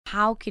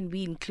how can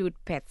we include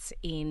pets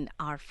in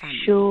our family?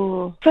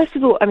 Sure. First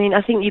of all, I mean,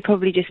 I think you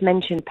probably just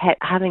mentioned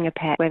having a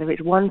pet, whether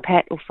it's one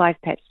pet or five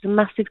pets. It's a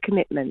massive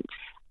commitment,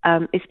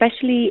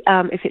 especially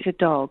if it's a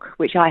dog,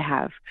 which I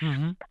have.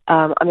 Mm-hmm.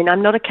 I mean,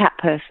 I'm not a cat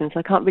person, so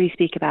I can't really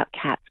speak about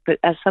cats. But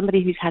as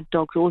somebody who's had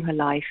dogs all her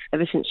life,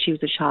 ever since she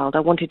was a child,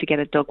 I wanted to get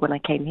a dog when I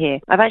came here.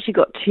 I've actually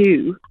got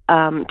two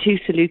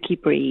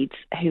Saluki breeds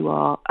who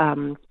are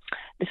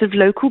the sort of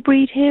local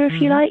breed here,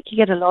 if you like. You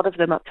get a lot of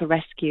them up for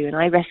rescue, and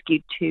I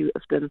rescued two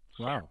of them.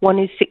 Wow. One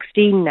is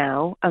 16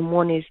 now, and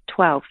one is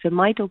 12. So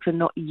my dogs are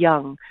not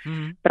young,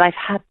 but I've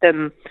had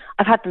them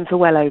for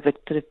well over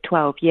sort of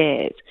 12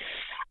 years.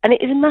 And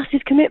it is a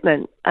massive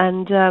commitment.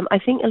 And I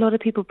think a lot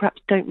of people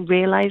perhaps don't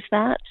realize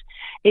that.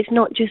 It's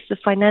not just the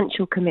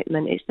financial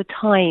commitment, it's the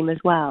time as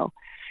well.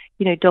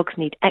 You know, dogs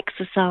need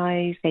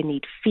exercise, they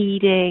need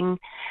feeding,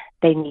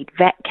 they need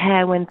vet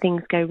care when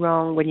things go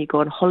wrong. When you go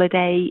on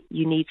holiday,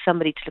 you need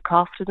somebody to look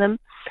after them.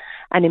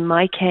 And in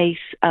my case,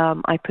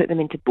 I put them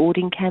into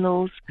boarding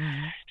kennels.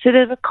 So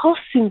there are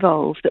costs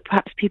involved that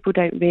perhaps people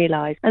don't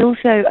realize. And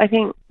also, I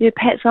think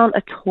pets aren't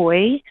a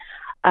toy.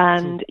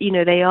 And,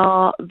 they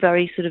are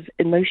very sort of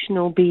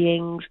emotional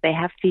beings. They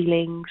have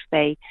feelings.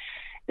 They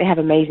have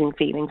amazing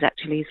feelings,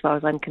 actually, as far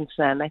as I'm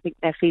concerned. I think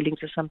their feelings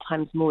are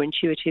sometimes more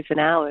intuitive than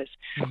ours.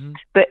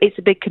 But it's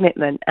a big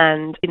commitment,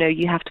 and,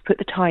 you have to put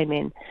the time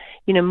in.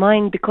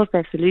 Mine, because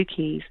they're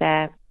Salukis,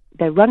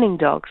 they're running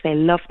dogs. They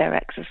love their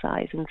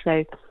exercise. And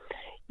so,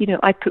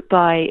 I put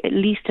by at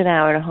least an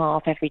hour and a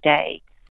half every day